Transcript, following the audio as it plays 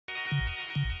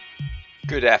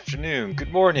good afternoon,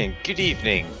 good morning, good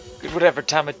evening, good whatever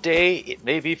time of day it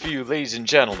may be for you, ladies and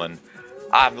gentlemen.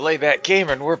 I'm Layback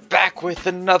Gamer, and we're back with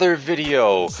another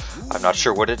video. I'm not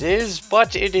sure what it is,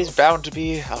 but it is bound to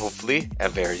be, hopefully, a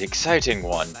very exciting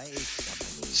one.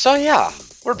 So yeah,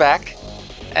 we're back.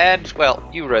 And, well,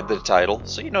 you read the title,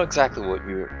 so you know exactly what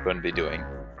we're going to be doing.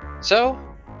 So,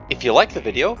 if you like the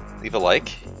video, leave a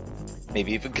like.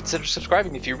 Maybe even consider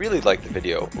subscribing if you really like the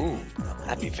video. Ooh,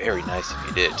 that'd be very nice if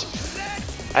you did.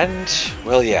 And,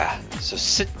 well, yeah,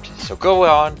 so go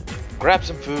on, grab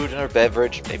some food or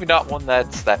beverage, maybe not one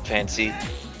that's that fancy.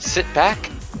 Sit back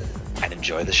and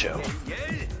enjoy the show.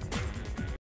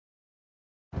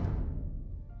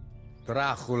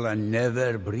 Dracula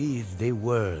never breathed a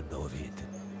word of it.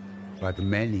 But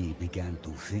many began to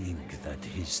think that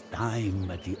his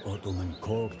time at the Ottoman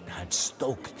court had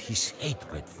stoked his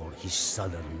hatred for his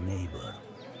southern neighbor.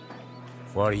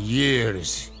 For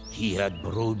years, he had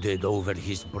brooded over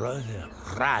his brother,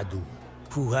 Radu,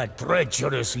 who had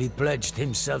treacherously pledged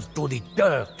himself to the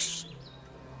Turks.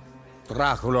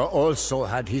 Dracula also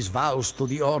had his vows to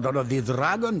the Order of the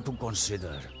Dragon to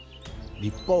consider.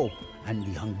 The Pope and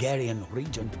the Hungarian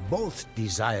regent both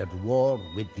desired war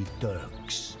with the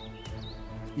Turks.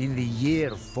 In the year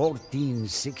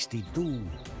 1462,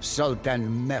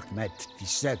 Sultan Mehmed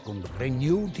II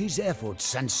renewed his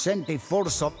efforts and sent a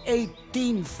force of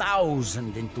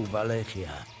 18,000 into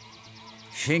Wallachia.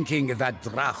 Thinking that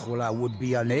Dracula would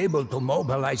be unable to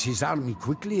mobilize his army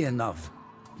quickly enough,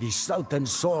 the Sultan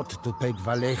sought to take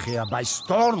Wallachia by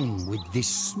storm with this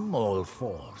small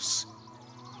force.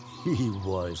 He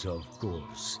was, of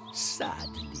course,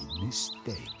 sadly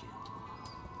mistaken.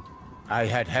 I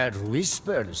had heard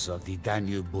whispers of the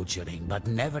Danube butchering, but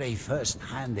never a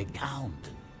first-hand account.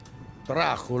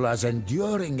 Dracula's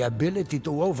enduring ability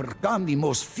to overcome the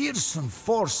most fearsome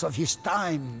force of his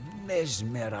time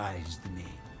mesmerized me.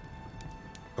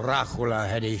 Dracula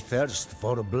had a thirst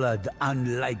for blood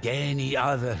unlike any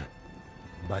other,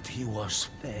 but he was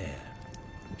fair.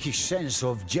 His sense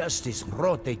of justice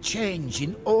wrought a change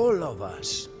in all of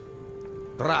us.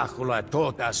 Dracula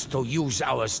taught us to use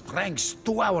our strengths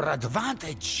to our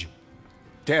advantage.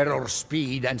 Terror,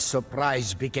 speed, and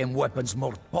surprise became weapons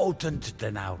more potent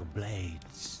than our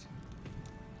blades.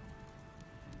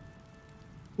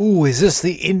 Ooh, is this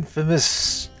the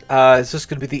infamous, is this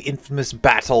going to be the infamous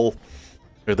battle,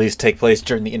 or at least take place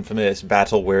during the infamous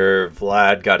battle where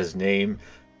Vlad got his name,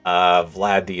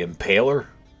 Vlad the Impaler?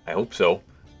 I hope so.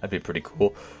 That'd be pretty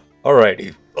cool.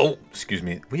 Alrighty. Oh, excuse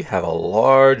me. We have a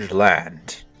large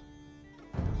land.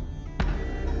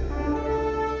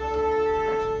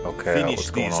 Okay, Finish what's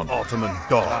going these on? Ottoman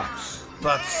dogs,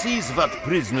 but seize what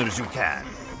prisoners you can.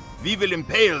 We will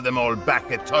impale them all back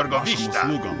at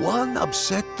Targovishta. One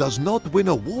upset does not win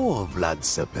a war, Vlad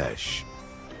Sepesh.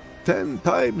 10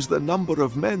 times the number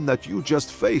of men that you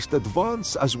just faced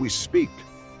advance as we speak.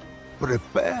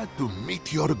 Prepare to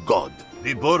meet your god.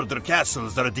 The border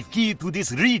castles are the key to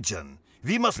this region.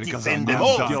 We must defend them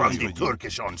all from the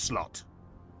Turkish onslaught.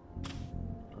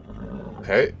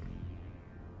 Okay.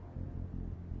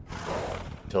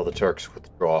 Until the Turks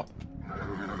withdraw.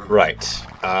 Right.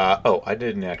 Oh, I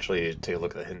didn't actually take a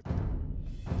look at the hint.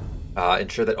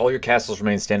 Ensure that all your castles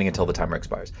remain standing until the timer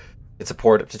expires. It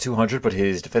support up to 200, but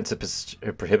his defensive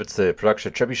prohibits the production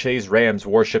of trebuchets, rams,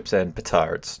 warships, and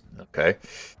petards. Okay.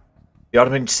 The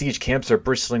Ottoman siege camps are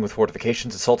bristling with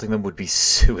fortifications. Assaulting them would be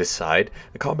suicide.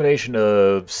 A combination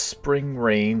of spring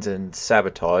rains and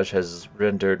sabotage has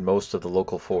rendered most of the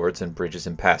local fords and bridges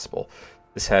impassable.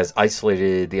 This has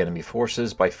isolated the enemy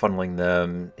forces by funneling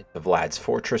them into Vlad's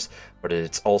fortress, but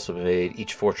it's also made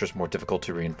each fortress more difficult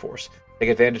to reinforce. Take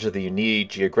advantage of the unique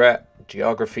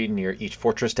geography near each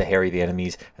fortress to harry the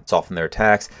enemies and soften their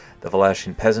attacks. The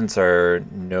Wallachian peasants are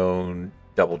known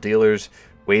double dealers.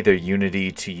 Weigh their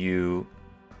unity to you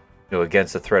know,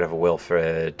 against the threat of a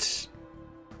well-fed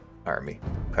army.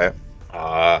 Okay.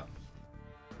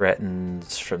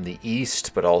 Threatens from the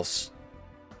east, but also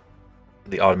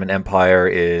the Ottoman Empire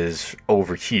is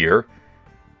over here.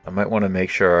 I might want to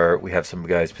make sure we have some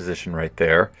guys positioned right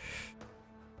there.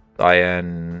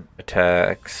 Cyan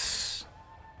attacks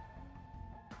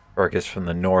Argus from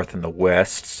the north and the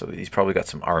west, so he's probably got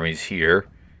some armies here.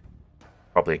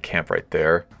 Probably a camp right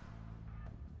there.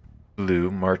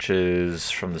 Blue marches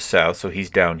from the south, so he's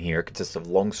down here. Consists of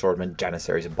longswordmen,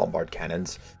 janissaries, and bombard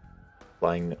cannons.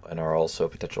 Flying and are also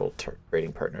potential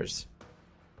trading partners.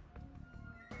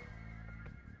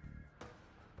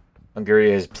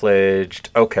 Hungary has pledged...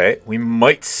 Okay, we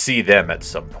might see them at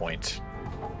some point.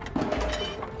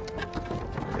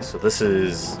 Okay, so this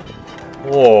is...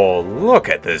 Whoa, look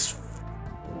at this.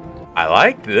 I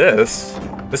like this.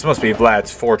 This must be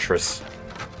Vlad's fortress.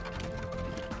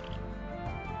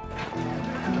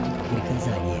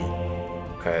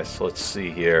 Okay, so let's see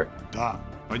here. Да,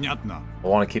 понятно. I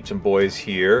want to keep some boys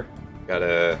here.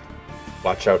 Gotta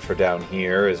watch out for down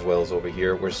here as well as over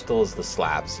here. We're still as the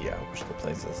slabs. Yeah, we're still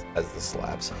playing as the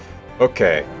slabs.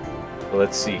 Okay, so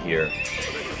let's see here.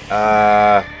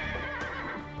 I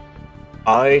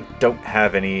don't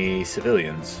have any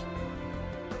civilians.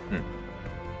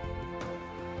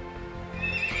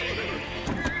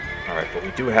 Alright, but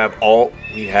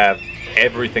we have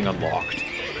everything unlocked.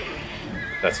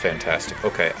 That's fantastic.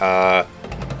 Okay,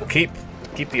 we'll keep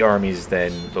the armies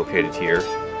then located here.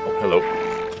 Oh, hello.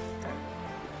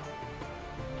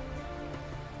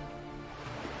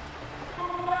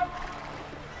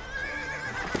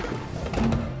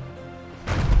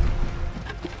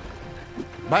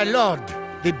 My lord,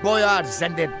 the boyars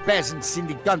and their peasants in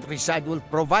the countryside will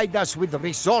provide us with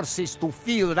resources to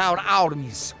field our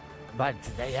armies. But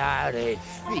they are a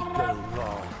fickle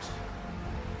lot.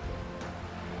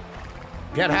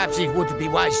 Perhaps it would be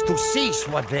wise to seize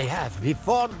what they have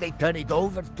before they turn it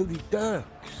over to the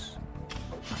Turks.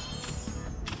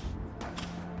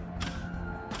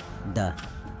 Да,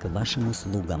 к вашим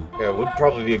услугам. Yeah, it would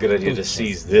probably be a good idea to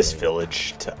seize this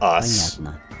village to us.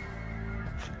 Понятно.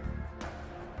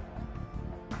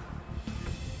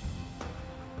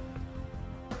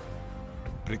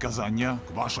 Приказания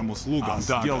к вашим услугам.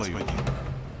 Да, господин.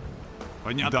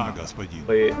 Понятно. Да, господин.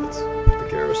 Wait, let's put the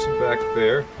garrison back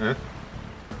there. Huh?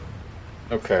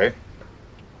 Okay.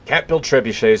 Can't build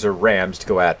trebuchets or rams to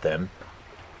go at them.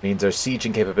 Means our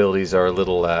sieging capabilities are a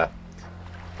little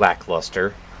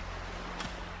lackluster.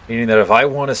 Meaning that if I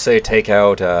want to say take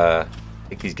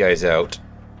these guys out,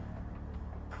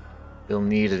 we'll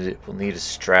need a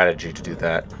strategy to do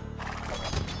that.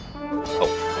 Oh,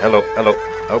 hello.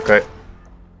 Okay.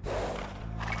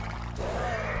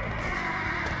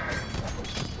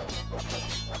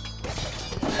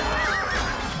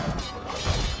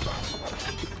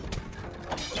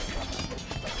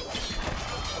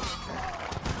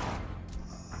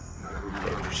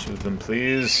 Pursue them,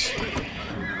 please.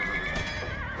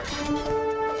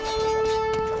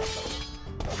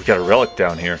 We got a relic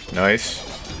down here. Nice.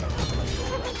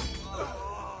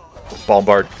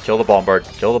 Bombard. Kill the bombard.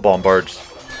 Kill the bombards.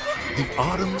 The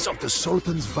arms of the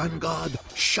Sultan's vanguard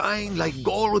shine like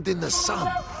gold in the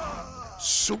sun.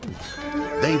 Soon,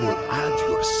 they will add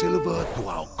your silver to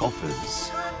our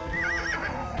coffers.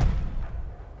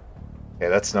 Okay,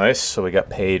 that's nice. So we got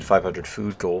paid 500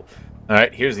 food gold.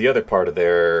 Alright, here's the other part of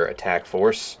their attack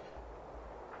force.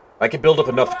 If I could build up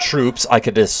enough troops, I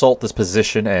could assault this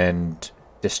position and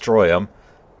destroy them.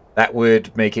 That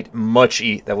would make it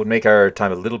that would make our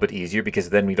time a little bit easier, because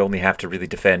then we'd only have to really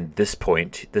defend this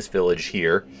point, this village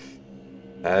here.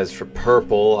 As for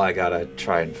purple, I gotta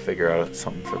try and figure out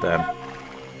something for them.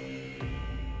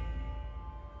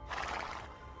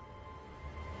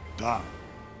 Да.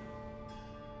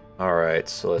 Alright,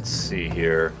 so let's see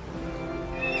here.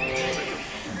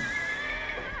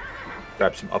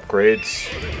 Grab some upgrades.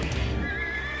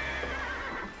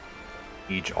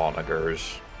 Siege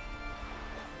onagers.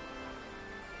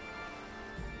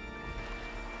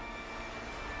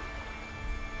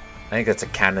 I think that's a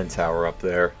cannon tower up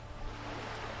there.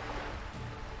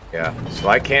 Yeah, so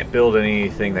I can't build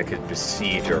anything that could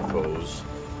besiege our foes.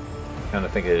 I kind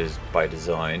of think it is by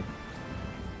design.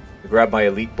 Grab my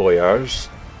elite boyars.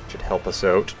 Should help us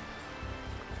out.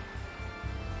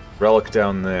 Relic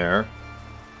down there.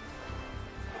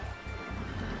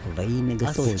 Во имя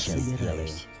Господа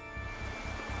сделай.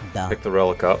 Да. Pick the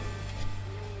relic up.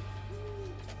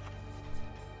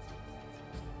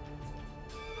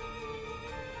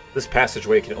 This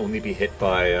passageway can only be hit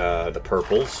by the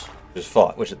purples,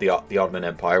 which is the Ottoman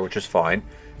Empire, which is fine.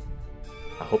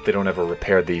 I hope they don't ever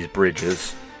repair these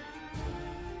bridges.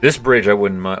 This bridge I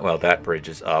wouldn't mind. Well, that bridge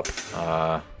is up.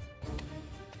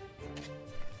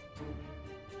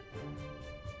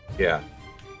 Yeah.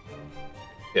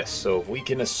 Yes. So if we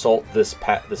can assault this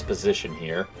position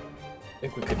here, I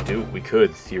think we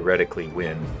could theoretically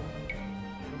win.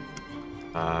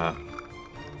 But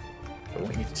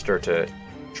we need to start to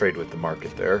trade with the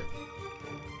market there.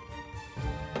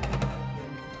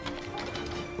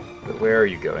 But where are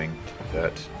you going?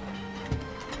 That.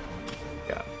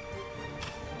 Yeah.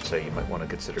 So you might want to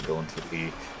consider going to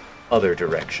the other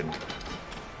direction.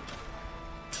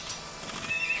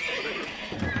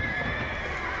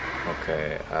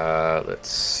 Okay, let's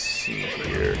see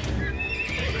here.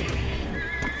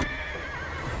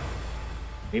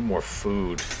 Need more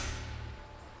food.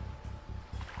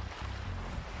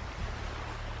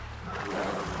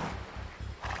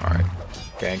 Alright,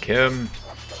 gank him.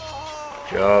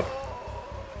 job.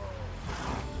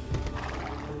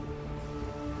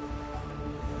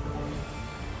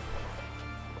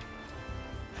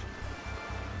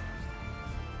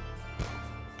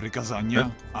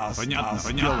 Приказание. Понятно,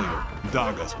 сделаю.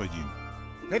 Да, господин.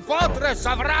 The fortress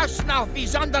of Rasnov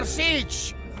is under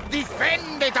siege.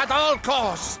 Defend it at all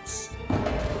costs.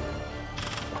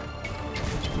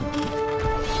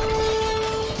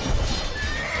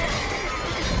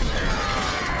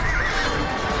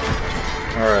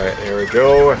 Alright, here we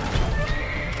go.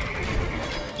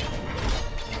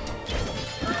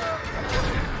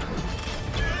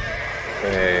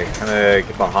 Okay, kinda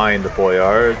get behind the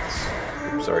boyards.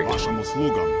 Oops, sorry. Вашим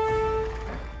услугам.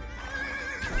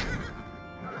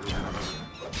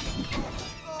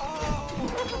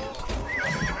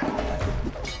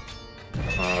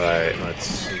 Alright, let's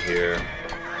see here.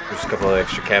 There's a couple of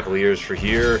extra cavaliers for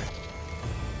here.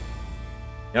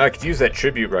 Yeah, I could use that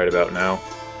tribute right about now.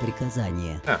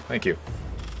 Приказание. Ah, thank you.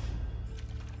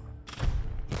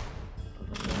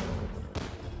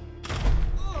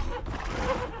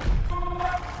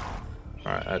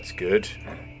 Alright, that's good.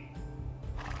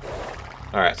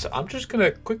 Alright, so I'm just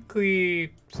gonna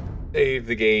quickly save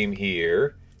the game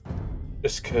here.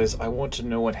 Just because I want to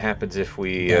know what happens if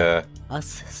we,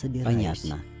 Ас собираюсь.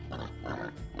 Понятно.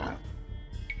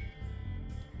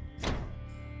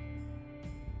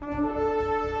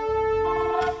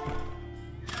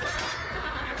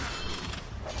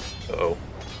 Uh-oh.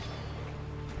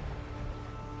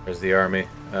 There's the army.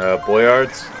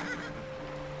 Boyards?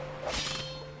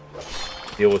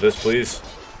 Deal with this, please.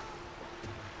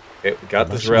 Okay, we got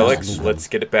this relic, so let's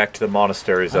get it back to the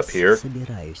monasteries up here.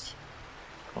 Собираюсь.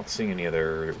 Not seeing any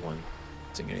other one.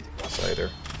 Not seeing anything else either.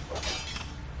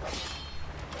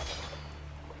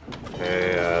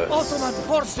 Okay, Ottoman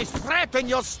forces threaten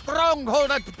your stronghold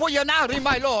at Boyanari,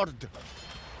 my lord.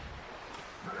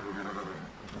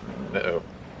 uh-oh.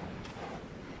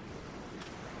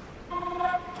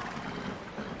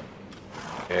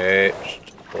 Okay,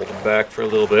 just hold them back for a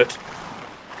little bit.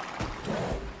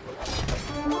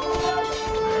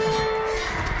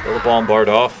 Kill the bombard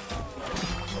off.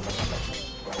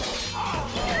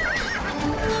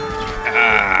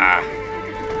 Ah!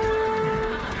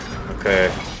 Okay.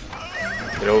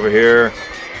 Get over here.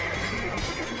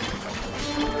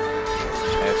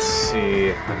 Let's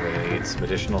see. I'm gonna need some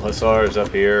additional hussars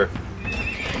up here.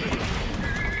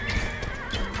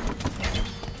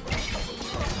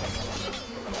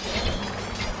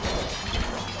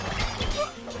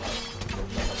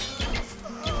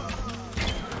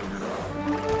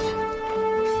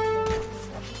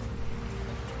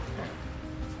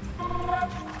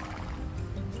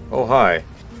 Oh, hi.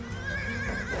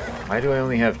 Why do I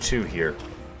only have 2 here?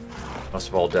 Must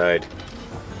have all died.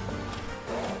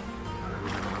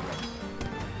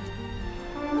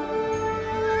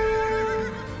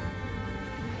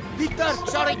 The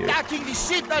Turks are attacking the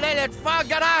citadel at Far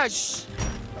Garage.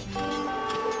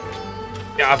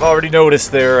 Yeah, I've already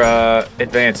noticed their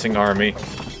advancing army.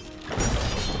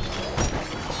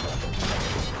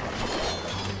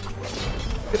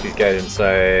 Get these guys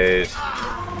inside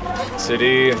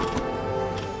city.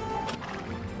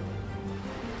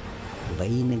 Во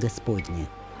имя Господне.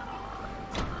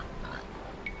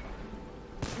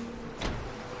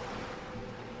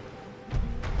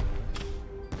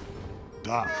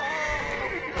 Да.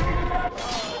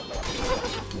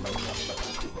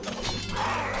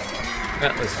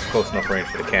 This is close enough range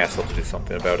for the castle to do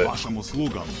something about it. Вашим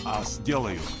услугам. А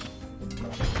сделаю.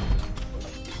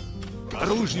 К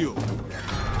оружию.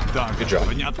 Да, Good job.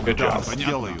 понятно. Good Да, job.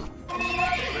 сделаю.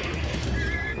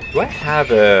 Do I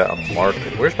have a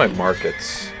market? Where's my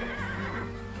markets?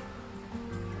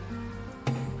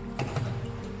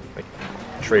 My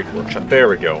trade workshop. There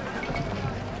we go.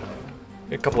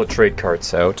 Get a couple of trade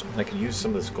carts out. I can use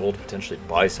some of this gold to potentially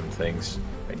buy some things.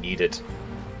 I need it.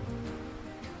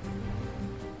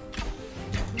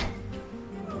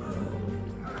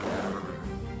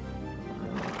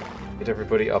 Get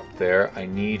everybody up there. I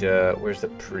need, where's the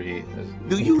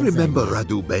Do you remember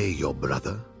Radu Bey, your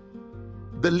brother?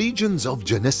 The legions of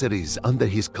Janissaries under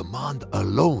his command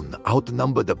alone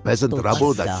outnumber the peasant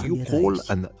rabble that you call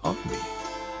an army.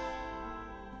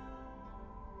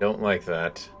 Don't like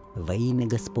that. Во имя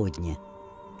Господне.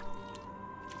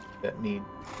 That need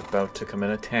about to come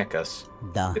and attack us.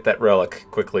 Да. Get that relic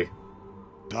quickly.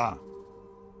 Да.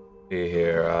 See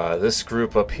here. This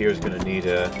group up here is going to need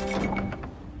a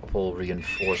couple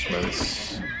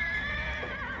reinforcements.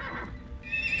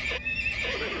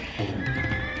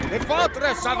 The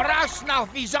fortress of Rasnov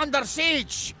is under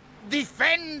siege.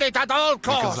 Defend it at all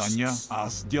Приказание. costs. А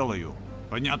сделаю.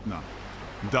 Понятно.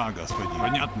 Да, господин.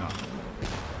 Понятно.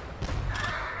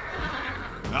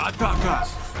 Атака!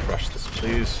 Crush this,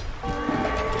 please.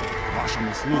 Вашим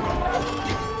услугам.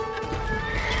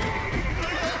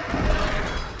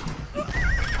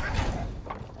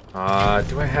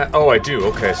 Do I have... Oh, I do.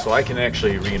 Okay, so I can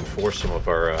actually reinforce some of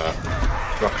our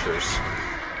structures.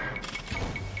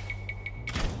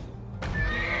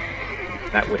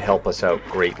 That would help us out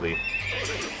greatly.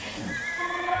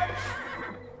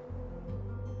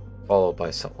 Followed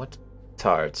by some... What?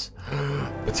 Petards.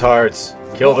 Petards!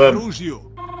 Kill them! Оружию!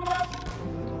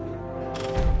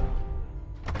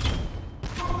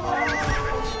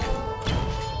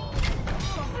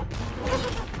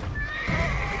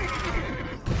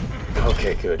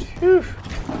 Okay, good. Whew.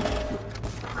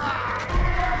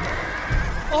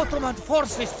 Ottoman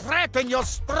forces threaten your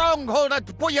stronghold at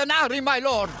Boyanari, my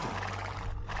lord.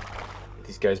 Get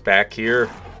these guys back here.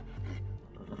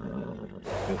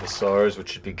 New Hussars, which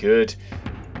should be good.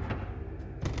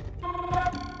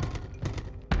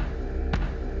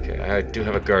 Okay, I do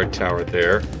have a guard tower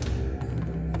there.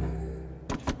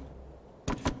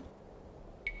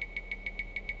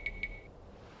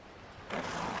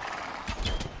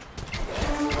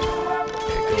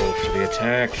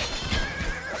 Attack.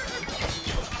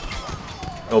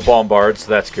 No bombards,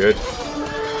 that's good.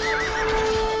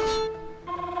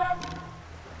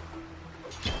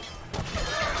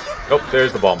 Nope,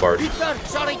 there's the bombard. The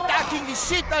Turks are attacking the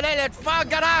citadel at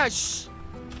Fagarash.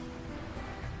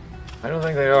 I don't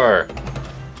think they are.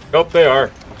 Nope, they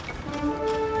are.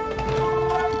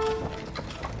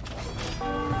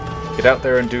 Get out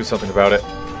there and do something about it.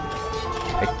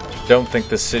 I don't think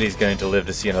this city's going to live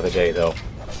to see another day, though.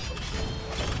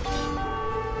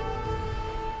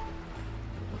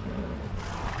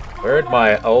 Where'd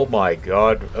my... Oh my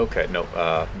god. Okay, no,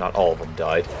 not all of them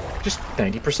died. Just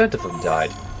 90% of them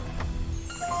died.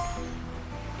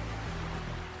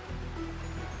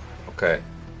 Okay.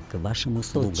 К вашим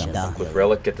услугам. Да. With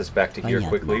Relic, get this back to here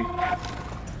quickly.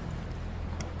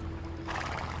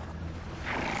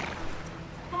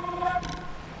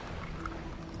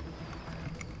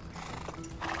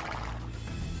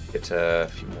 Get a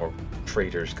few more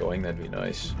traders going, that'd be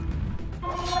nice.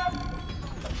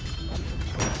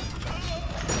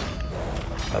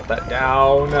 Cut that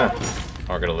down.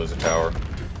 We're gonna lose a tower.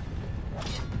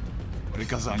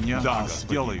 Приказание. Да,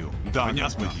 сделаю. Да,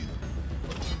 господин.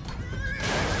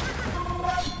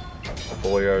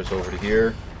 Boyars over to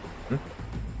here.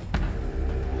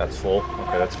 That's full.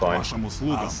 Okay, that's fine. Вашим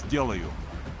услугам. Сделаю.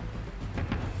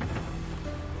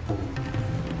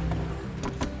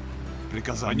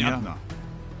 Приказание. Понятно.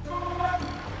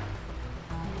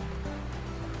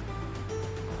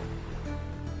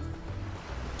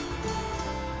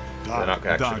 They're not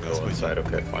actually going inside.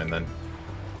 Okay, fine then.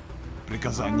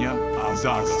 Приказание. Да,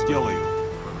 сделаю.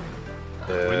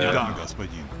 Да,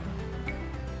 господин.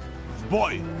 В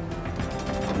бой!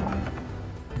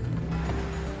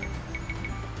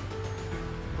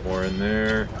 More in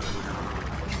there.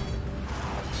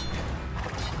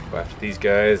 Go after these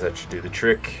guys. That should do the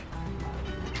trick.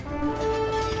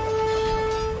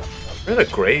 Where are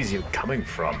the Greys you coming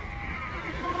from?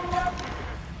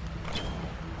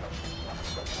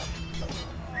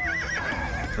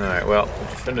 Alright, well, we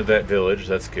defended that village,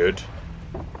 that's good.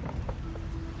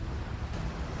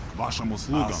 Вашим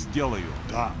услугам. Сделаю.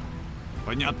 Да.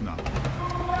 Понятно.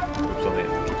 Oops, on the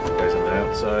guys on the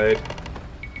outside.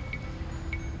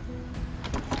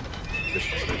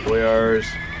 Bishops and Boyars.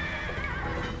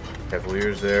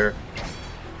 Cavaliers there.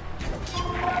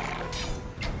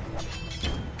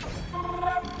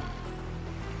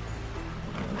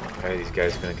 Okay, these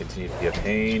guys are going to continue to be a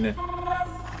pain.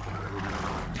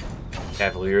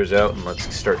 Cavaliers out, and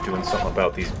let's start doing something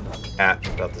about these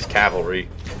about this cavalry.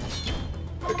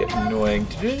 They're getting annoying.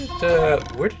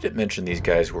 Where did it mention these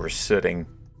guys were sitting?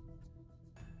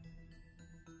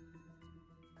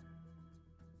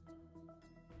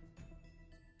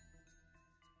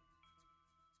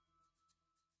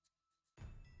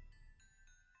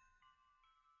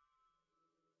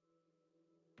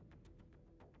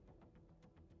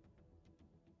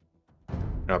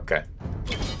 Okay.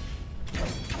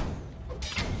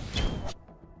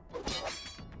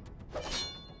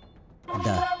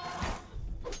 Да.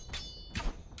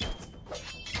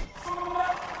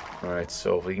 Alright,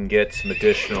 so if we can get some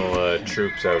additional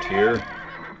troops out here.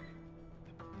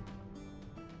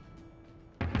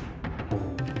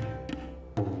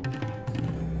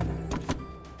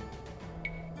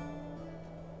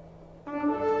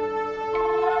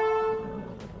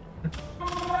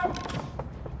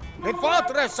 The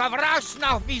fortress of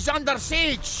Rashnov is under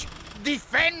siege.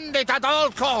 Defend it at all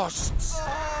costs.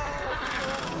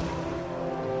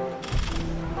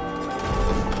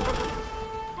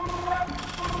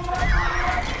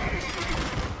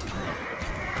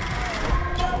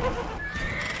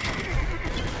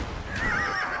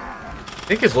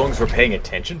 think as long as we're paying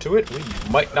attention to it, we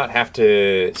might not have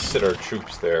to sit our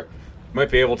troops there. We might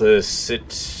be able to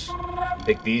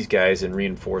take these guys and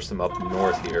reinforce them up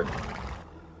north here.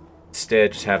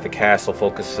 Instead, just have the castle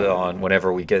focus on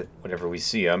whenever we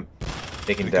see them,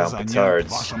 taking down petards.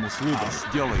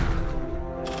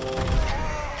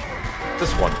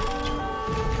 This one.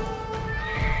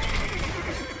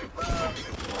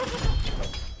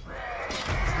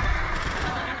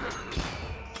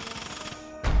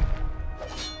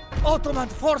 Ottoman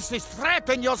forces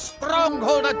threaten your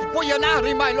stronghold at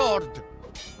Boyanari, my lord.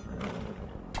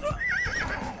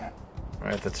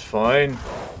 Alright, that's fine.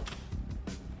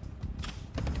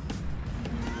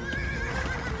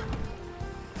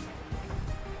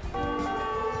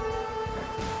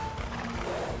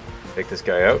 Take this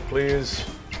guy out, please.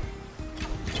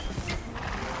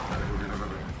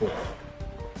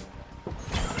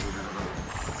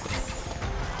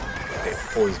 Okay,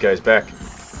 pull these guys back.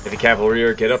 Heavy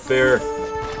cavalry, get up there.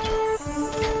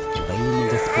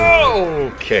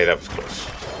 Okay, that was close.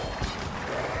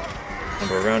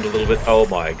 Number around a little bit. Oh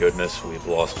my goodness, we've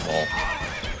lost them all.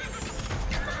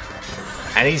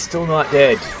 And he's still not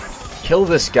dead. Kill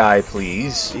this guy,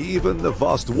 please. Even the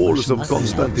vast walls of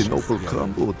Constantinople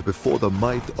crumbled before the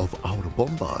might of our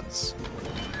bombards.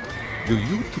 Do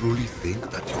you truly think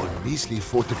that your measly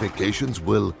fortifications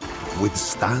will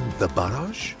withstand the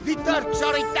barrage? The Turks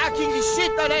are attacking the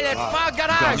citadel at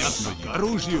Bagarash.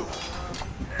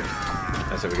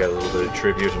 I said we got a little bit of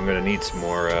tribute. I'm going to need some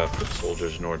more foot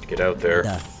soldiers in order to get out there.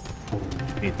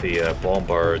 Beat the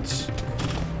bombards.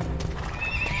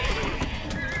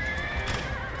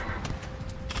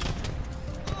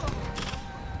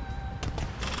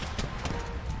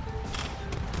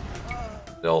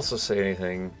 Did it also say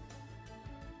anything?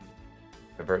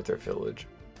 Avert their village.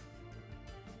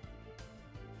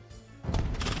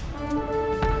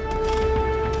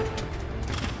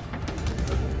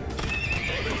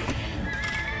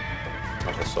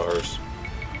 Officers.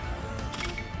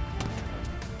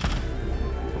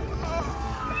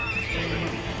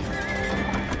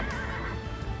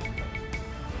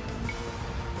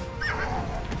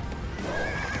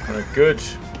 Good.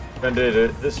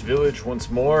 Defended this village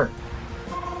once more.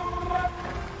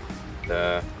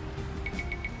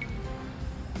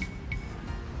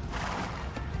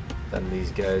 Send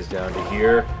these guys down to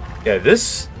here. Yeah,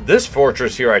 this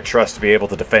fortress here I trust to be able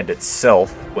to defend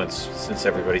itself since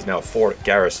everybody's now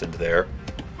garrisoned there.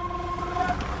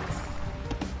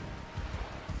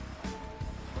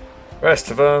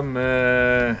 Rest of them,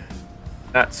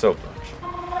 not so much.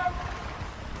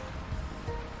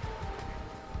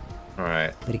 All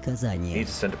right. Need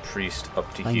to send a priest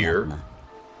up to here.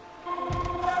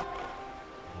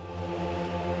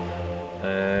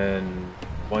 And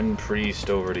one priest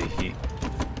over to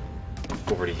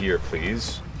here,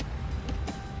 please.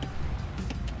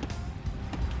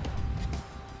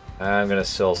 I'm gonna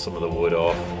sell some of the wood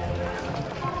off.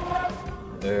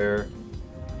 There.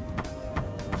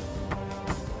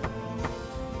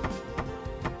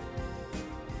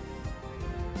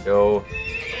 Go.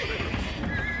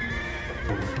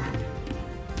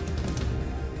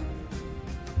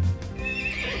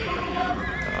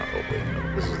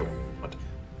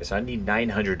 I need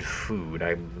 900 food.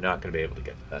 I'm not going to be able to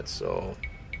get that, so...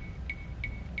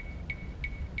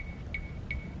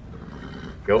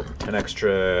 Go. 10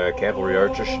 extra cavalry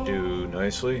archers should do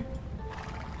nicely.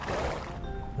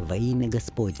 Во имя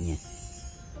Господне.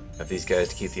 Have these guys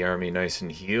to keep the army nice and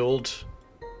healed.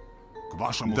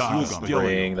 Да,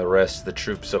 bring the rest of the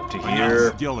troops up to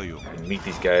here. And meet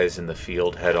these guys in the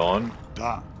field head on.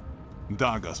 Да,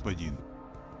 да, господин.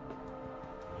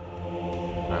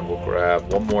 And we'll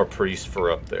grab one more priest for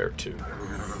up there, too.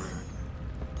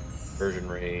 Persian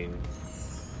Reign.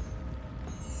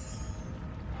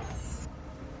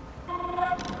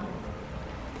 How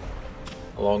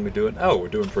long are we doing? Oh, we're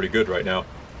doing pretty good right now.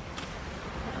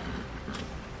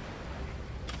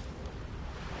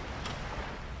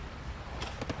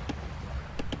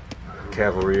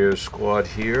 Cavalry squad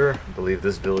here. I believe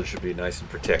this village should be nice and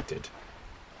protected.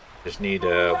 Just need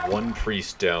one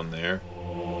priest down there.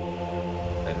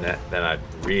 And then I'd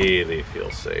really feel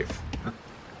safe.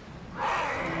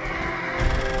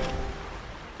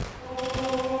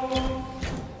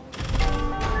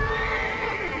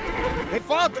 The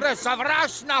fortress of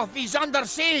Rashnov is under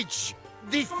siege.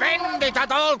 Defend it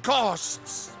at all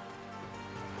costs.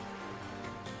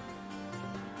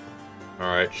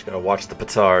 Alright, just gotta watch the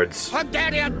petards.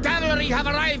 Hungarian cavalry have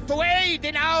arrived to aid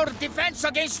in our defense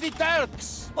against the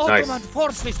Turks. Nice. Ottoman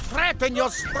forces threaten your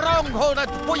stronghold at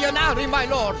Boyanari, my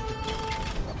lord.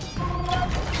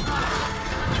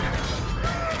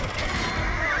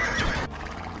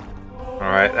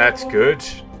 Alright, that's good.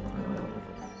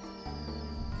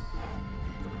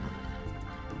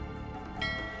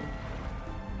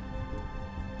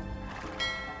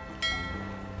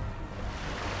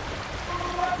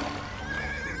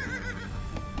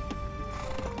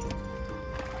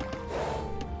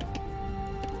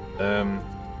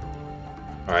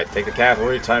 Alright, take the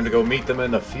cavalry. Time to go meet them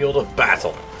in the field of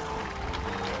battle.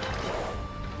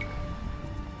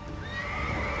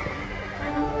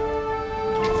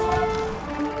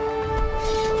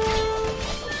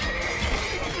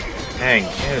 Dang,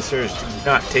 canisters do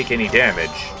not take any damage.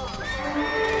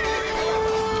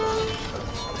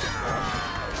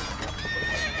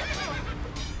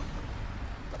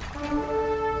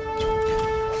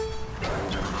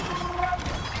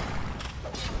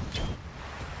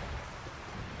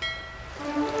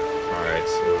 Alright,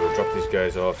 so we'll drop these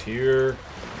guys off here.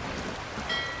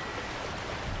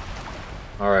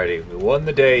 Alrighty, we won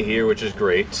the day here, which is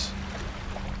great.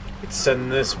 We can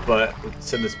send this, but we can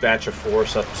send this batch of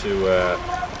force up to,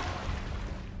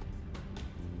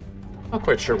 not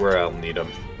quite sure where I'll need them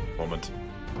at the moment.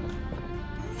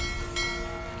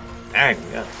 Dang,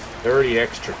 we got 30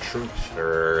 extra troops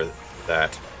for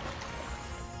that.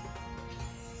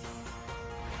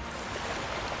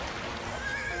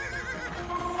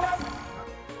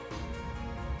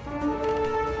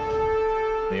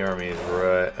 The army is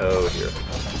right... oh, here.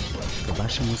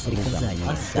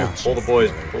 Pull the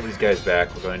boys, pull these guys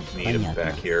back. We're going to need them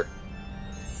back here.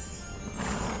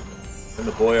 Send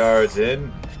the boyards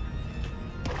in.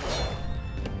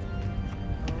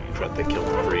 Try to kill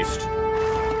the priest.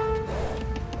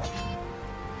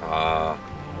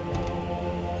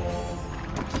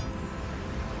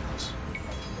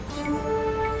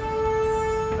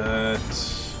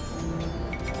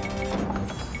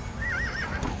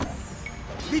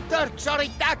 The Turks are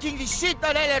attacking the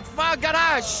citadel at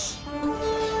Fagarash!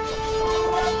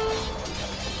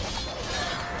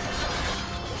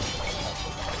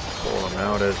 Pull them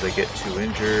out as they get too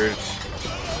injured.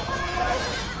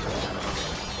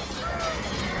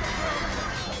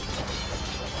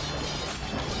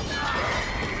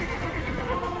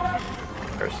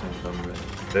 Send them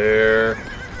there.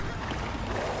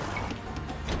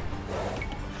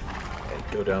 Okay,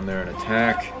 go down there and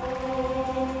attack.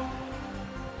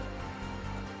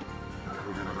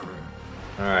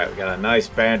 Alright, we got a nice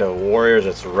band of warriors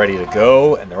that's ready to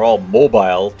go, and they're all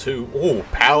mobile too. Ooh,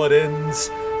 paladins,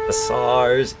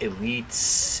 hussars,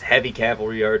 elites, heavy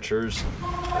cavalry archers.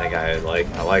 I think I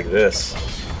like this.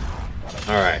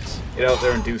 Alright, get out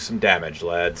there and do some damage,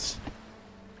 lads.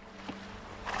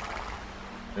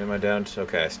 Am I down to...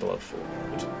 okay, I still have 4.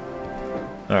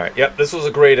 Alright, yep, this was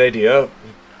a great idea.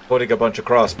 Putting a bunch of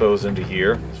crossbows into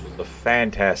here. This was a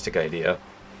fantastic idea.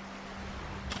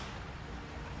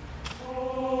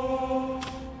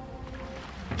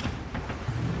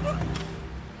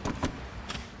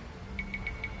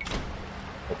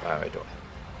 I don't.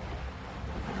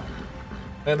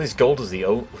 At least gold is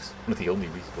one of the only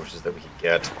resources that we can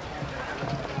get.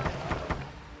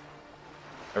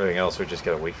 Everything else, we just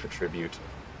gotta wait for tribute.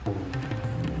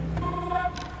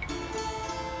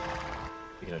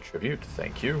 Speaking of tribute,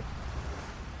 thank you.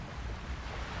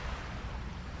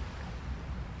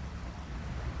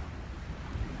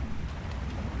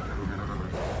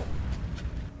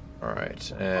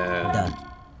 Alright, and... Да.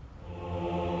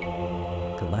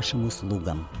 К вашим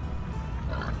услугам.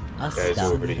 Guys,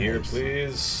 over to here,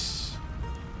 please.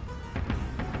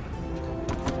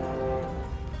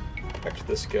 Back to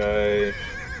this guy.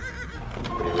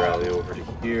 Rally over to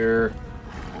here.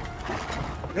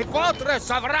 The fortress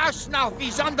of Rasnov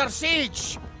is under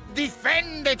siege!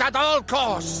 Defend it at all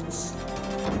costs!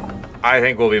 I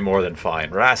think we'll be more than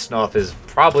fine. Rasnov is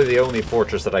probably the only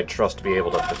fortress that I trust to be able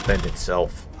to defend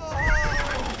itself.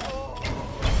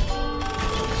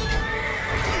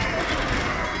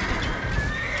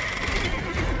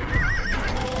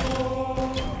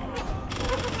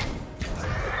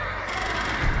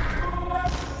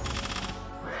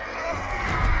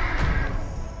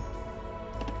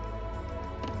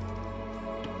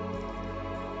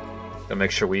 Gotta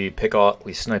make sure we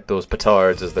snipe those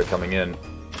petards as they're coming in.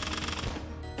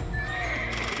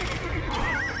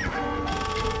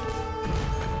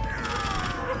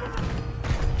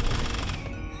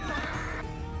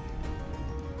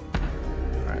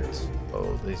 Alright,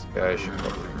 so these guys should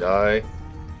probably die.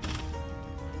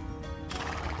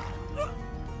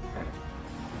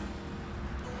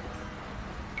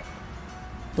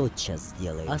 Тотчас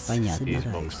сделай. Понятно. These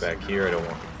monks back here, I don't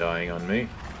want them dying on me.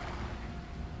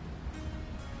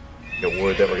 Get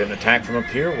word that we're getting attacked from up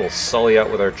here, we'll sully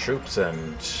out with our troops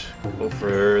and go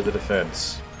for the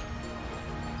defense.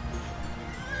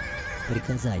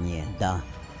 Приказание, да.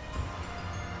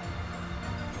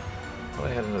 Oh, I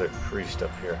had another priest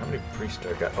up here. How many priests do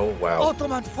I got? Oh, wow.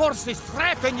 Ottoman forces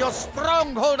threaten your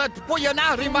stronghold at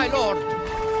Buyanari, my lord.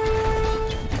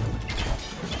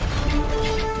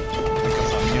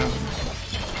 Приказание.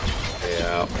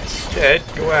 Yeah. Instead,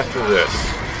 go after this.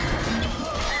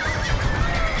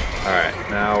 Alright,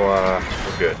 now,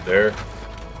 we're good there.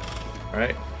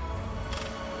 Alright.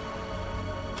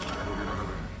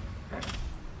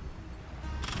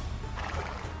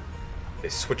 They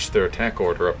switched their attack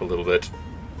order up a little bit.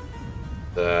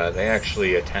 They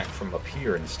actually attack from up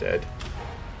here instead.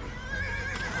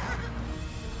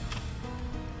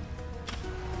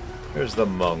 There's the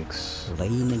monks. Во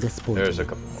имя There's a Господне.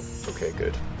 couple monks. Okay,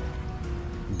 good.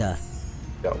 Да.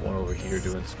 Got one over here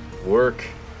doing some work.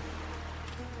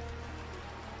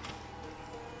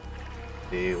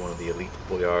 See, one of the elite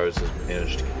boyars has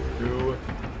managed to get through.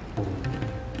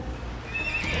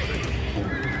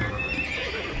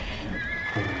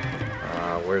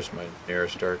 Where's my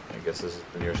nearest arch? I guess this is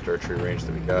the nearest archery range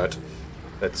that we got.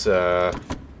 That's,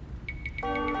 Uh-oh.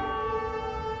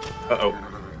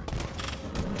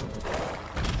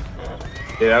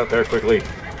 Get out there quickly.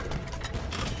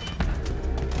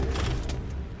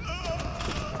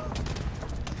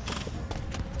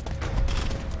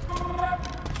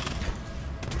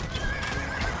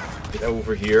 Get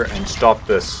over here and stop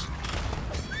this.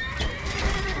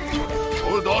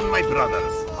 Hold on, my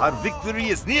brothers. Our victory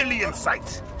is nearly in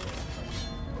sight.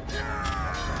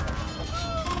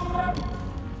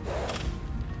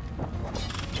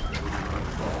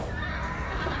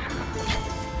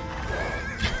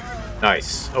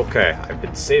 Nice. Okay, I've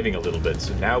been saving a little bit,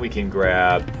 so now we can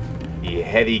grab the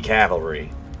heavy cavalry.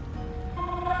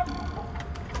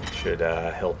 Should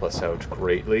help us out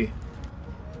greatly.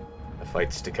 The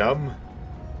fight's to come.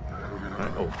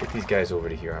 Oh, get these guys over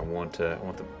to here. I want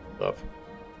them up.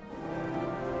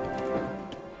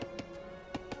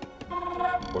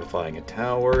 Fortifying a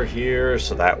tower here,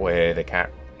 so that way they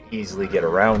can't easily get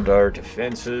around our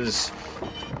defenses.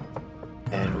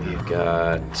 And we've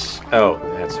got... Oh,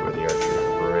 that's where the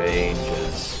archer range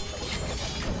is.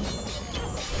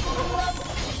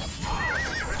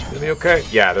 Gonna be okay?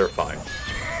 Yeah, they're fine.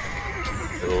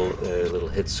 Little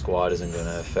hit squad isn't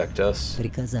gonna affect us.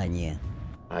 Приказание.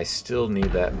 I still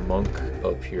need that monk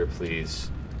up here,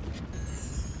 please.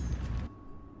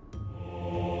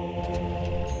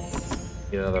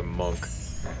 Get another monk.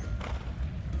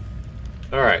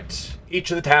 Alright.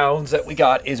 Each of the towns that we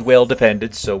got is well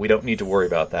defended, so we don't need to worry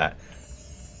about that.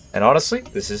 And honestly,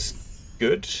 this is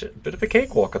good. A bit of a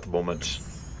cakewalk at the moment.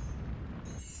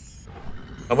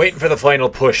 I'm waiting for the final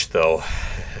push, though.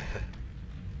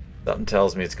 Something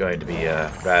tells me it's going to be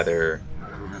rather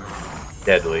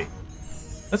deadly.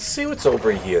 Let's see what's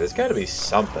over here. There's got to be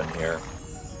something here.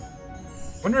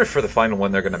 I wonder if for the final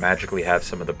one they're going to magically have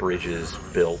some of the bridges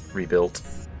rebuilt.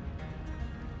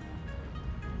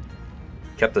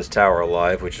 Kept this tower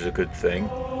alive, which is a good thing.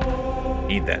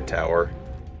 Need that tower.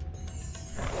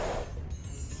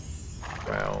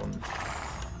 Round.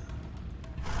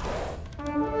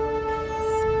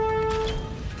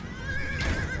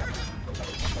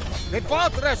 The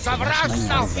fortress of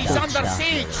Rasnov is under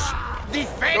siege.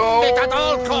 Defend it at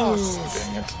all costs.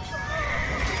 Dang it.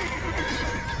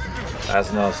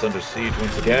 Asnov's under siege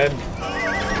once again.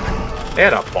 They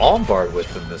had a bombard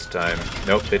with them this time.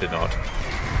 Nope, they did not.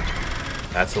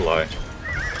 That's a lie.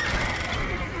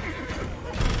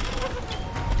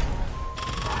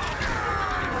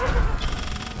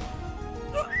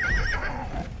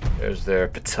 There's their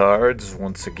petards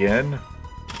once again.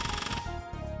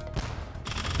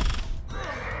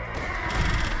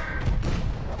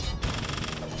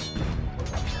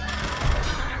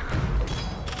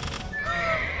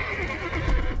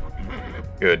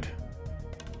 Good.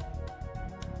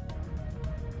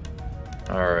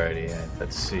 Alrighty,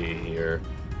 let's see here.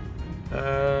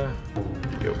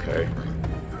 Be okay.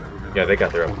 Yeah, they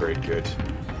got their upgrade good.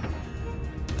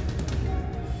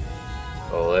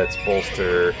 So let's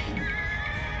bolster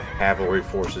cavalry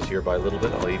forces here by a little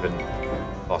bit. I'll even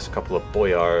toss a couple of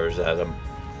boyars at them.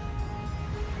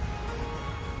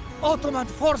 Ottoman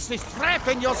forces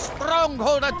threaten your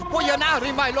stronghold at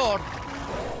Buyanari, my lord.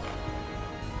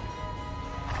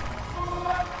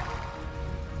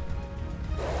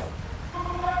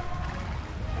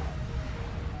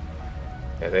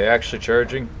 Are they actually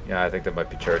charging? Yeah, I think they might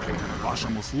be charging.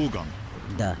 Вашим услугам.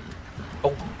 Да.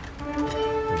 Oh,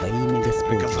 Во имя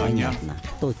Господне. Приказание. Понятно.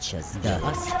 Тотчас, да.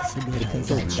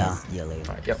 Приказание. Да. Сделаем.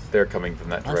 alright, yep, they're coming from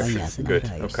that direction. Понятно.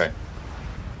 Good, okay.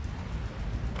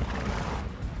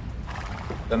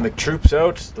 Then the troops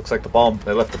out. Looks like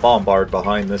they left the bombard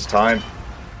behind this time.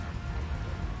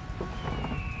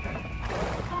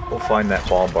 find that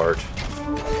bombard.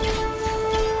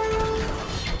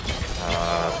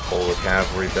 Pull the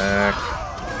cavalry back.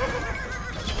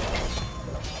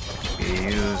 We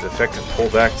use effective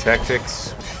pullback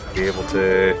tactics. Be able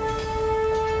to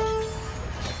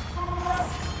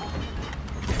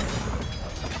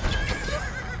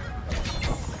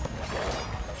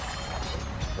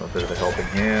a bit of a helping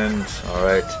hand. All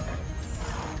right,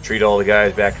 retreat all the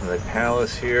guys back into the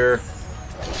palace here.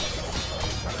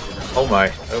 Oh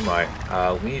my, oh my.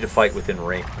 We need to fight within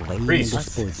range.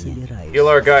 Priest, heal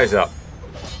our guys up.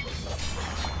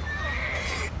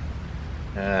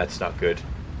 That's not good.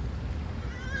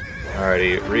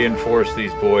 Alrighty, reinforce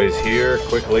these boys here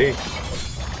quickly.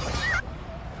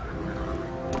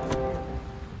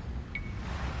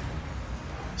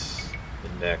 The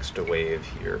next wave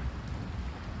here.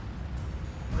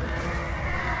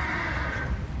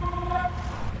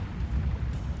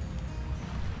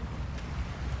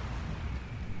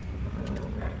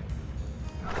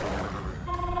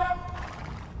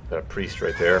 Got a priest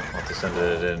right there. I'll have to send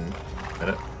it in a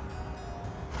minute.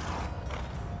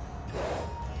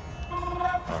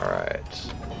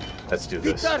 Alright. Let's do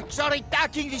this. The Turks are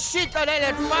attacking the citadel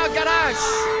at Fagarash!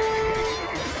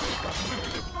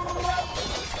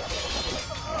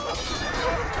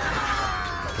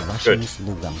 Good.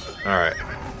 Alright.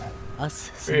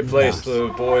 Replace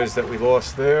the boys that we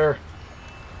lost there.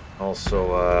 Also,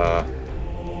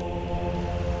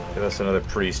 give us another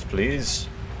priest, please.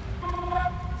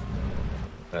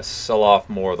 Gonna sell off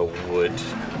more of the wood.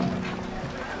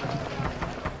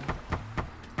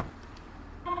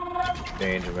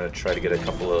 Exchange, I'm gonna try to get a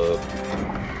couple of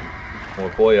more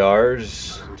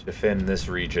boyars to defend this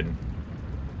region.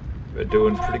 We're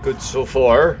doing pretty good so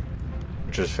far,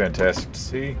 which is fantastic to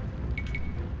see.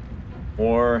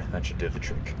 More, that should do the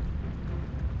trick.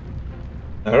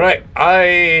 Alright,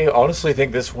 I honestly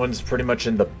think this one's pretty much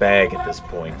in the bag at this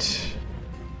point.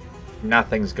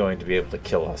 Nothing's going to be able to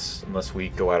kill us unless we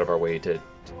go out of our way to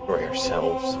destroy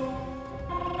ourselves.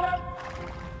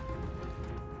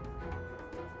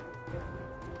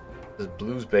 The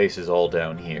blues base is all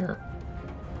down here.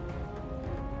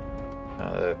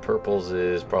 The purples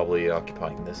is probably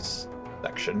occupying this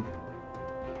section.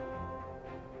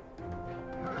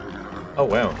 Oh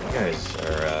wow, you guys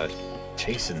are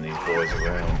chasing these boys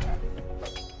around.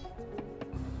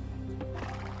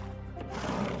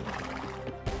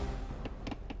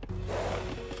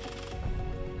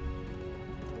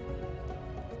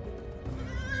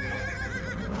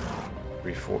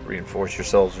 Reinforce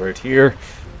yourselves right here.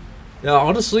 Now,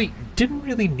 honestly, didn't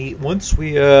really need... Once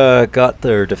we got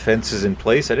their defenses in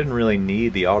place, I didn't really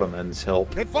need the Ottomans'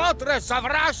 help. The fortress of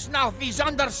Rasnov is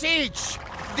under siege!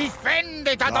 Defend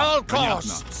it at all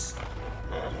costs!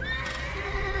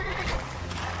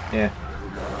 Yeah,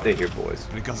 stay here, boys.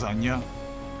 Приказания.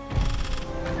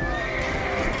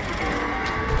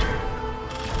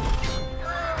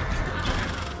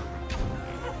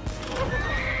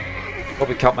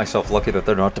 Probably count myself lucky that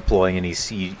they're not deploying any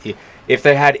siege. If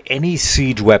they had any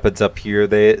siege weapons up here,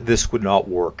 this would not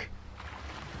work.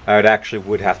 I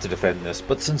would have to defend this.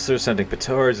 But since they're sending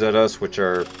petards at us, which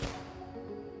are,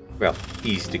 well,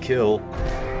 easy to kill.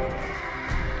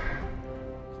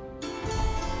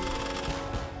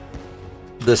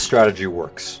 This strategy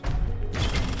works.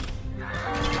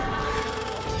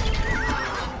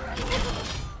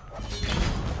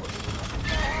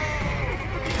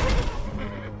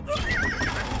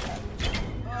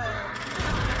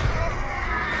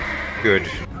 Good.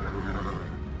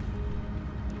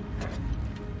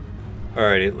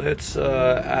 Alrighty, let's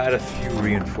add a few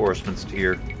reinforcements to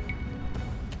here.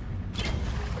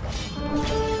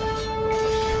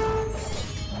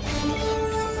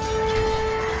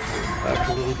 Back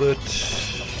a little bit.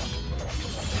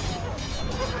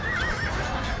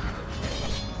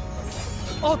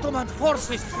 Ottoman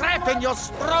forces threaten your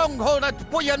stronghold at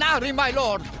Boyanari, my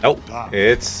lord! Nope,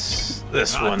 it's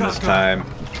this one this time.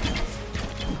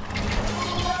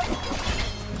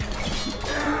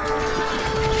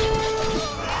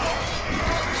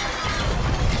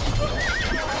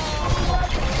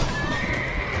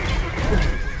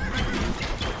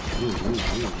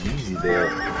 Easy there.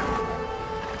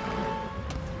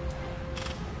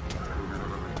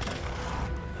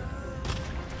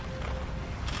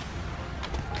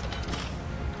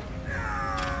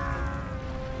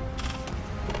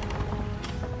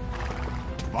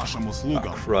 Вашим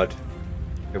услугам. Crud.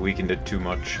 I weakened it too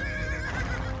much.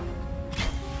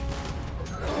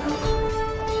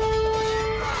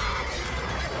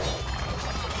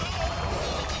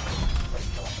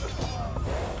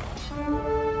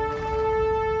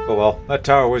 Oh well, that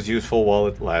tower was useful while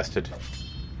it lasted.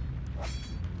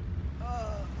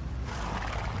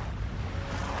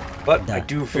 But I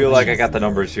do feel like I got the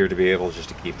numbers here to be able just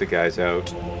to keep the guys out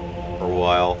for a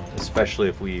while, especially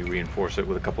if we reinforce it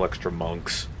with a couple extra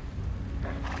monks.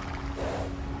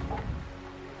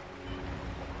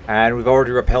 And we've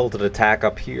already repelled an attack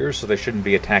up here, so they shouldn't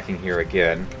be attacking here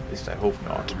again. At least I hope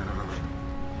not.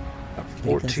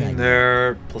 14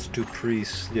 there, plus 2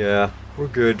 priests. Yeah, we're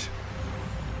good.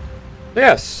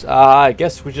 Yes, I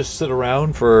guess we just sit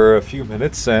around for a few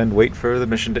minutes and wait for the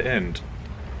mission to end.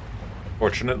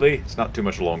 Fortunately, it's not too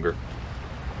much longer.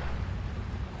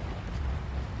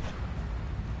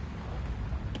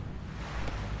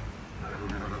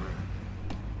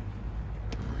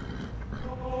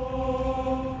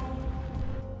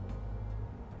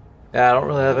 Yeah, I don't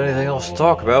really have anything else to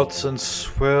talk about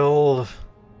since, well...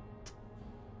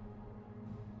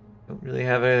 don't really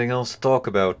have anything else to talk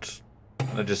about.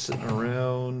 I'm just sitting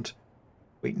around,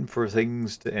 waiting for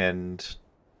things to end.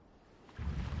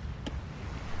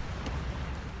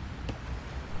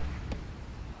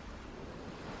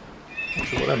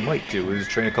 Actually, what I might do is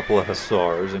train a couple of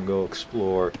hussars and go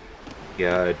explore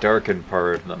the darkened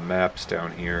part of the maps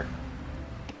down here.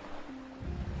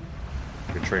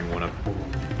 I could train one up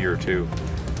here too.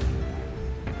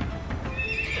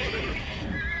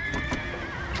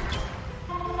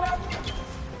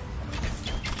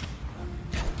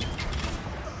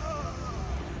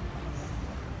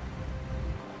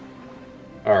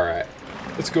 Alright,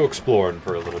 let's go exploring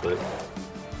for a little bit.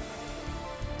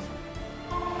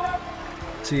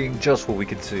 Seeing just what we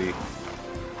can see.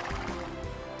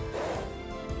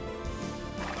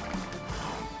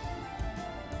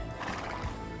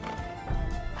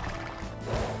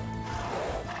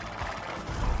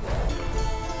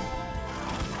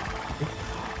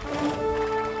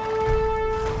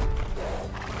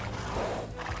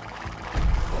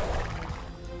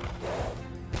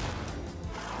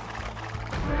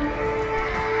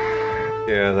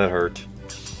 Yeah, that hurt.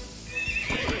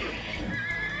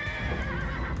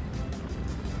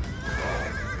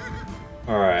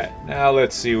 Alright, now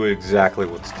let's see exactly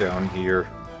what's down here.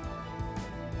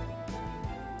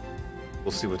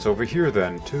 We'll see what's over here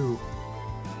then, too.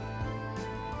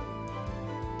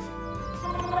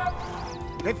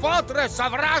 The fortress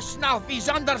of Rashnov is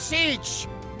under siege.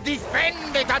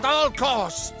 Defend it at all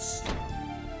costs.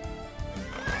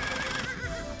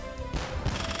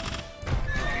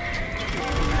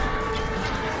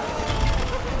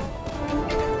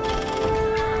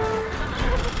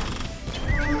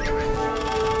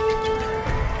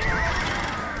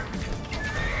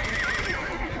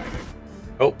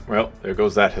 Oh, well, there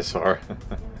goes that hussar.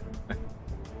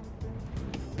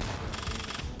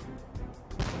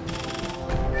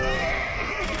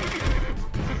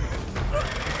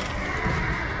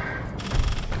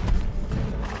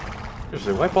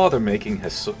 Seriously, why bother making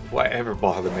why ever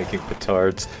bother making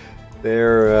petards?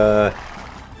 They're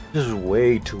just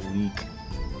way too weak.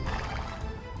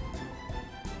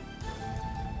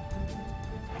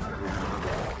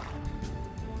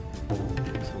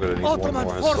 Ottoman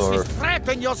forces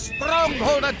threaten your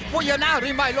stronghold at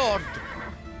Puyanari, my lord.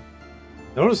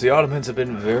 Notice the Ottomans have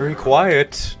been very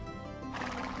quiet.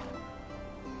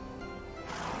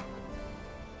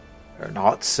 They're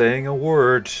not saying a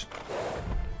word.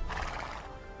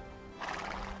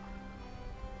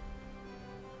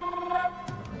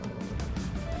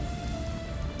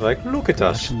 Like, look at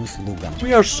us.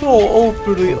 We are so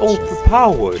overly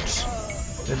overpowered.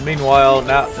 And meanwhile,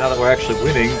 now that we're actually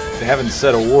winning, they haven't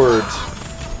said a word.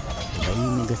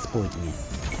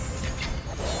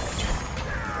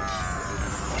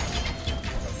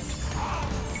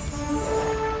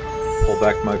 Pull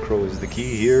back micro is the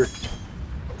key here.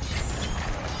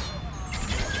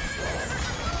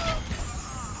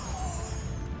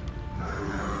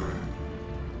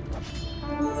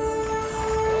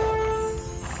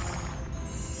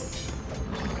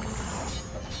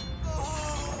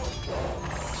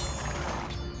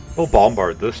 We'll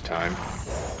bombard this time.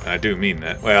 And I do mean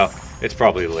that. Well, it's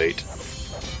probably late.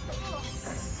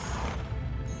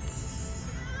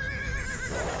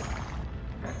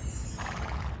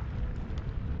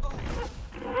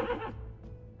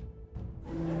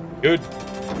 Good?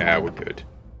 Yeah, we're good.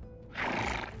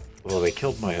 Well, they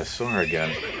killed my hussar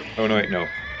again. Oh, no, wait, no.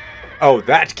 Oh,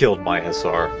 that killed my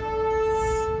hussar.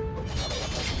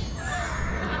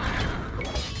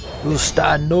 You'll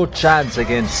stand no chance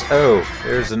against... Oh,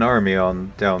 there's an army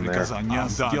on down there.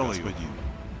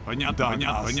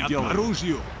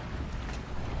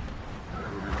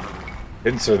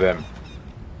 Pincer them.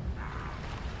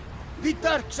 The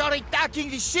Turks are attacking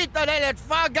the citadel at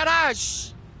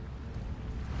Fagarash.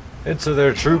 Pincer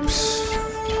their troops.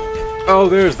 Oh,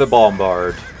 there's the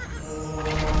bombard.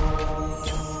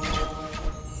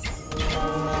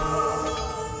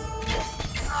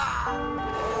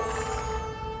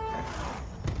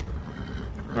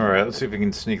 Let's see if we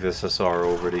can sneak this SR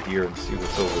over to here and see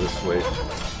what's over this way.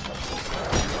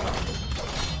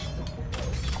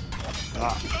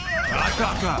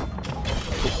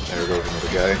 There goes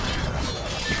another guy.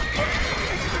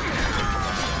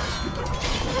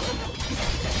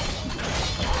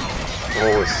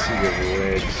 Oh, a sea of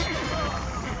legs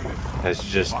has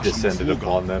just descended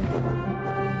upon them.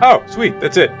 Oh, sweet,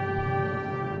 that's it.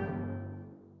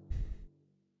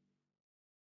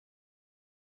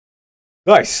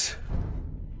 Nice.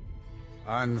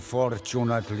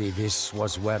 Unfortunately, this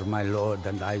was where my lord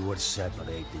and I were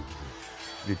separated.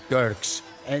 The Turks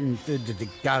entered the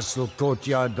castle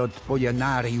courtyard at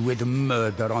Poyanari with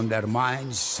murder on their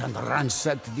minds and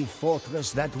ransacked the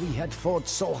fortress that we had fought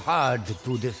so hard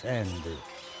to defend.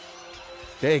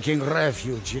 Taking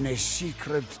refuge in a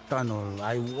secret tunnel,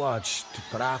 I watched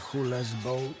Dracula's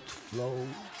boat float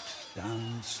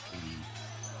downstream.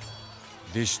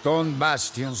 The stone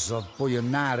bastions of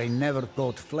Poyanari never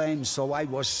caught flame, so I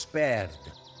was spared.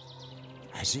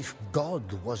 As if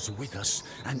God was with us,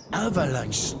 an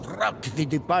avalanche struck the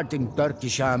departing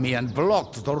Turkish army and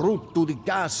blocked the route to the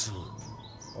castle.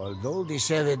 Although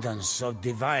this evidence of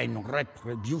divine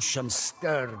retribution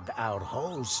stirred our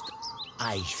host,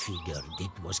 I figured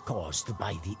it was caused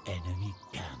by the enemy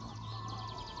cannon.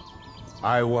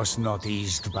 I was not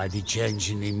eased by the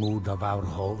change in the mood of our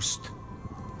host.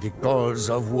 The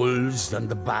calls of wolves and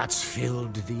the bats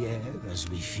filled the air as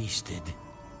we feasted.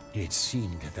 It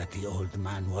seemed that the old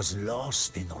man was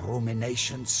lost in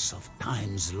ruminations of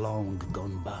times long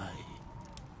gone by.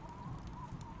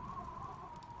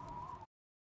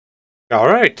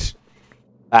 Alright.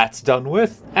 That's done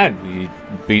with. And we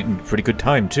beaten pretty good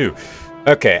time, too.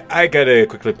 Okay, I gotta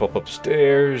quickly pop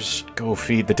upstairs, go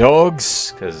feed the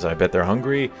dogs, because I bet they're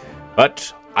hungry.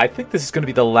 But I think this is going to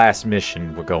be the last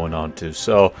mission we're going on to.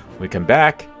 So, when we come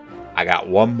back, I got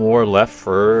one more left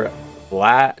for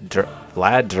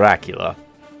Vlad Dracula.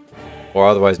 Or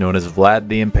otherwise known as Vlad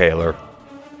the Impaler.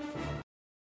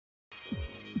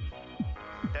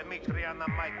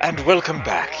 And welcome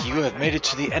back. You have made it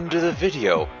to the end of the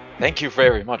video. Thank you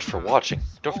very much for watching.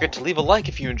 Don't forget to leave a like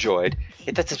if you enjoyed,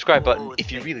 hit that subscribe button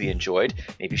if you really enjoyed,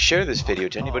 maybe share this video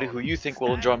to anybody who you think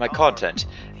will enjoy my content,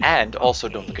 and also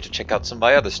don't forget to check out some of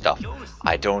my other stuff.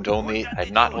 I'm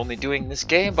not only doing this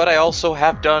game, but I also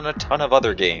have done a ton of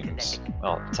other games.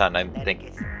 Well, a ton, I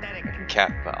think I can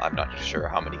count, well, I'm not sure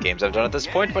how many games I've done at this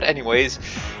point, but anyways,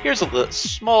 here's a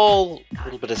small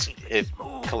little bit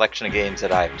of collection of games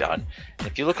that I've done. And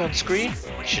if you look on screen,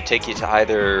 it should take you to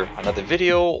either another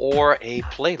video or a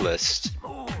playlist.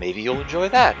 Maybe you'll enjoy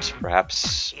that.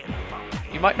 Perhaps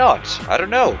you might not. I don't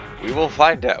know. We will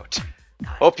find out.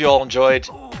 Hope you all enjoyed,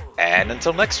 and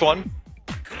until next one,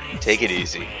 take it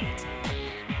easy.